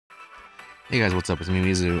Hey guys, what's up? It's me,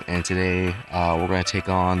 Mizu, and today we're going to take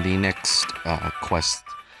on the next quest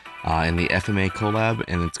in the FMA collab,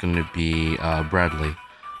 and it's going to be Bradley,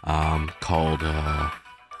 called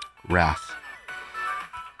Wrath.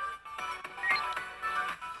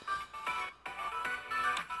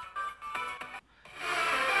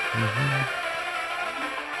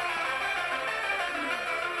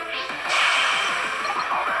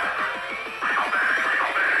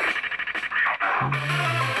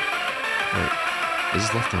 Wait, is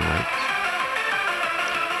this left and right?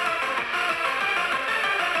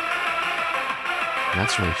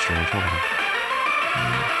 That's really strange. Hold on.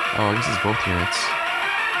 Oh, I guess it's both units.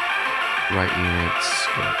 Right units.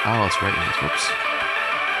 Oh, it's right units. Whoops.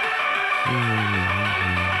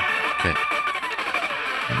 Okay.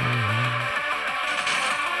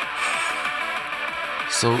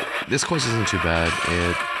 So this quest isn't too bad.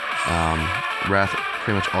 Wrath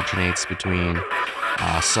pretty much alternates between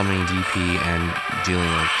summoning DP and dealing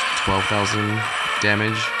like 12,000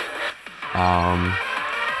 damage.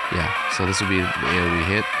 Yeah, so this would be the AoE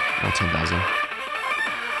hit, 10,000.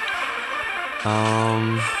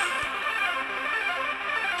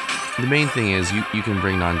 The main thing is you can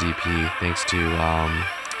bring non-DP thanks to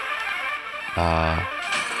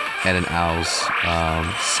Ed and Al's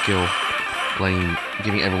skill,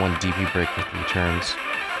 giving everyone DP break with returns.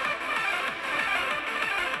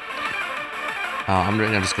 I'm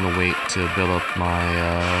right now just gonna wait to build up my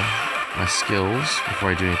my skills before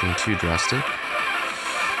I do anything too drastic.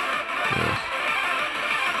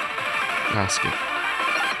 Skip.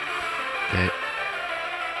 Okay.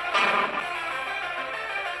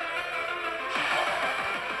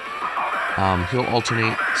 He'll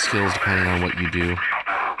alternate skills depending on what you do.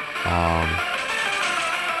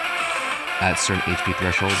 At certain HP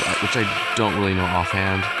thresholds, which I don't really know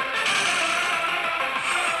offhand.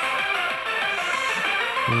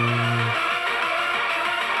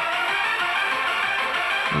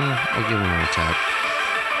 I'll give him an attack.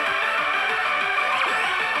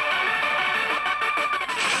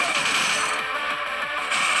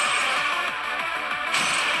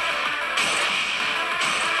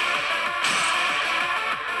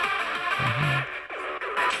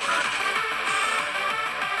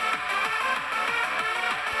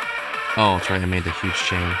 Oh, that's right, I made the huge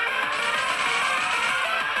chain.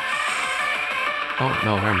 Oh,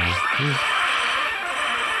 no, never mind.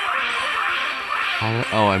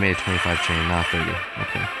 Oh, I made a 25 chain, not 30.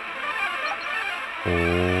 Okay.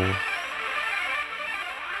 Oh.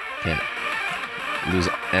 Okay. Lose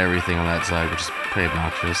everything on that side, which is pretty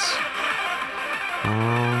obnoxious.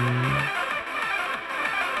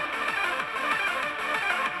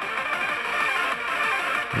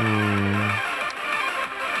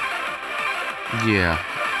 Yeah.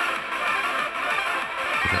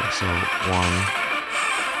 Okay, so 1.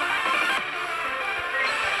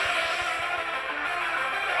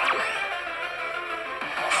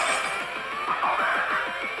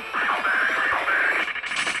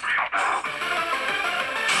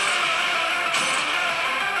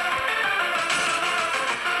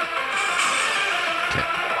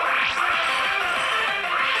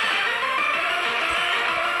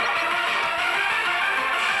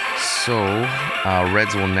 So,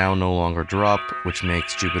 Reds will now no longer drop, which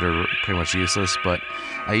makes Jupiter pretty much useless, but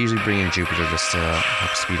I usually bring in Jupiter just to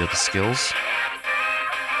help speed up the skills.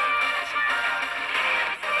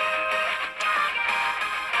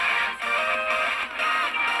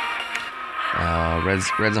 Reds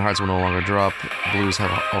and Hearts will no longer drop. Blues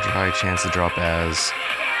have an ultra high chance to drop as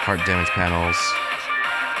heart damage panels.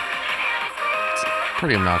 It's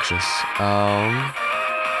pretty obnoxious.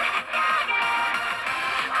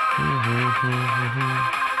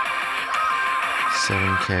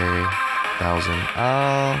 7K, 1,000.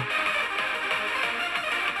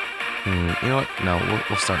 You know what? No,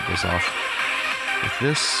 we'll start this off with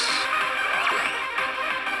this.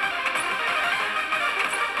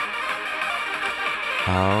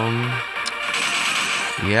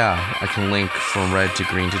 Yeah, I can link from red to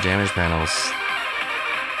green to damage panels.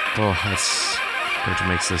 Oh, that's which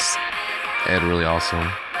makes this Ed really awesome.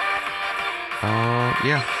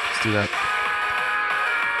 Yeah, let's do that.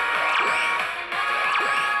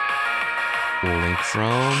 We'll link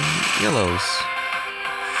from yellows.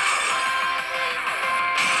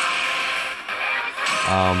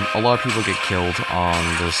 A lot of people get killed on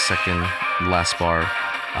the second last bar,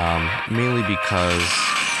 mainly because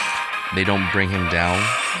they don't bring him down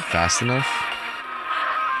fast enough.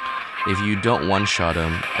 If you don't one-shot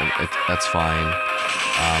him, that's fine.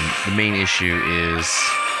 The main issue is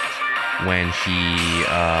when he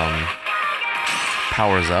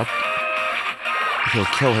powers up, he'll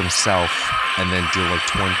kill himself and then deal like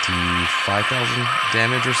 25,000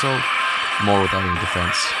 damage or so, more without any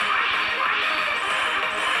defense.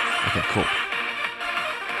 Okay, cool.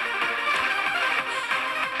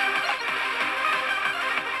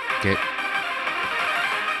 Okay.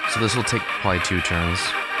 So this will take probably 2 turns.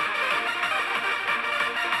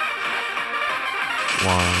 1.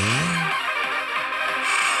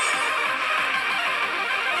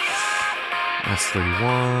 That's 31.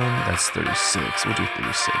 That's 36. We'll do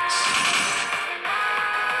 36.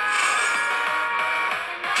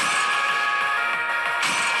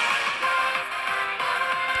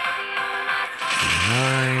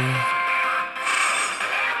 39.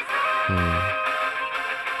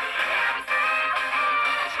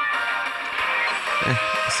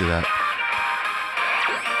 Let's do that.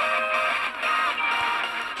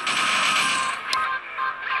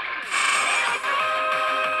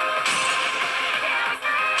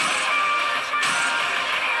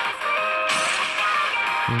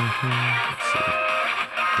 Let's see.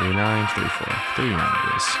 39, 34. 39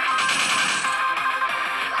 it is.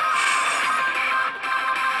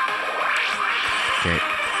 Okay.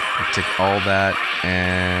 I'll take all that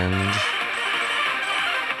and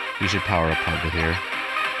we should power up probably here.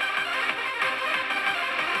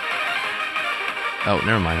 Oh,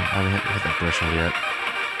 never mind. I haven't hit that threshold yet.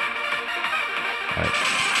 Alright.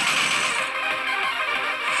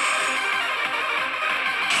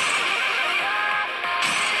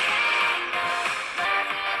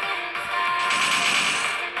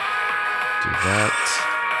 Do that.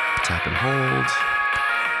 Tap and hold.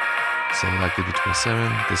 So that gives me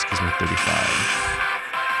 27. This gives me 35.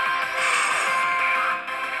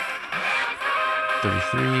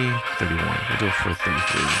 33, 31. We'll do it for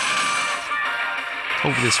 33.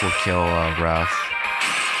 Hopefully this will kill Wrath.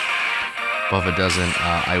 But if it doesn't,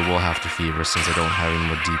 I will have to Fever since I don't have any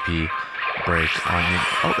more DP break on me.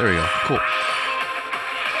 Oh, there we go. Cool.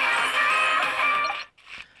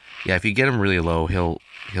 Yeah, if you get him really low, he'll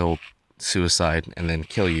suicide and then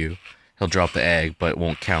kill you. He'll drop the egg, but it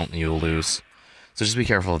won't count and you'll lose. So just be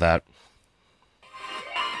careful of that.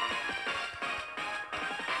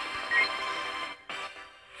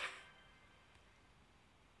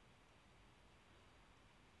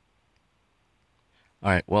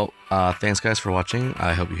 Alright, well, thanks guys for watching.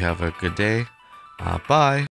 I hope you have a good day. Bye!